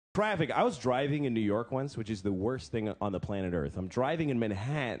Traffic. I was driving in New York once, which is the worst thing on the planet Earth. I'm driving in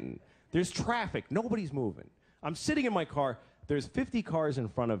Manhattan. There's traffic. Nobody's moving. I'm sitting in my car. There's 50 cars in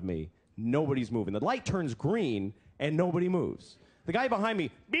front of me. Nobody's moving. The light turns green, and nobody moves. The guy behind me,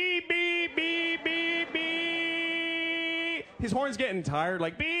 beep, beep, beep, beep, beep. His horn's getting tired,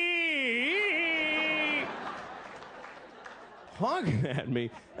 like, beep. Honking at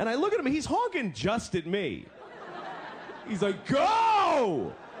me. And I look at him, he's honking just at me. He's like,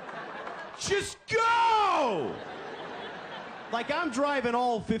 go! Just go! Like I'm driving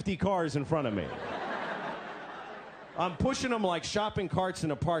all 50 cars in front of me. I'm pushing them like shopping carts in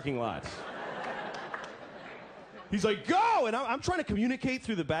a parking lot. He's like, go! And I'm trying to communicate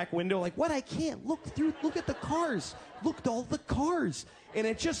through the back window, like, what? I can't. Look through, look at the cars. Look at all the cars. And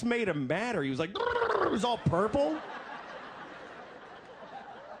it just made him madder. He was like, it was all purple.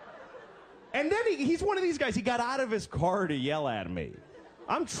 And then he's one of these guys, he got out of his car to yell at me.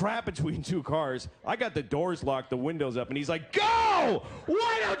 I'm trapped between two cars. I got the doors locked, the windows up, and he's like, go!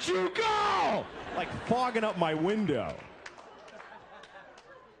 Why don't you go? Like fogging up my window.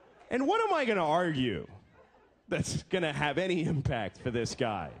 And what am I gonna argue that's gonna have any impact for this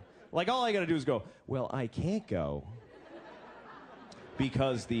guy? Like all I gotta do is go, well, I can't go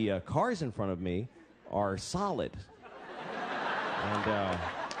because the cars in front of me are solid. And,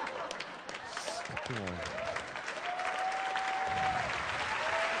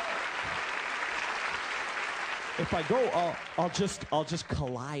 if I go, I'll just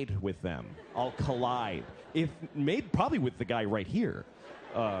collide with them. I'll collide. Probably with the guy right here,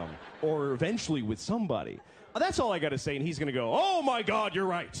 or eventually with somebody. That's all I got to say, and he's gonna go, oh my God, you're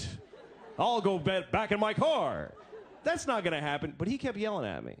right. I'll go back in my car. That's not gonna happen. But he kept yelling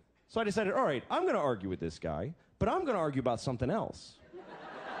at me, so I decided, all right, I'm gonna argue with this guy, but I'm gonna argue about something else.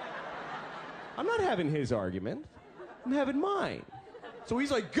 I'm not having his argument. I'm having mine. So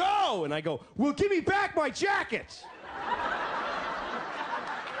he's like, go! And I go, well, give me back my jacket!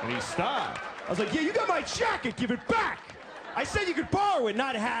 And he stopped. I was like, yeah, you got my jacket, give it back! I said you could borrow it,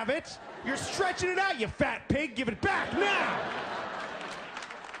 not have it. You're stretching it out, you fat pig, give it back now!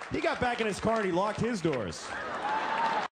 He got back in his car and he locked his doors.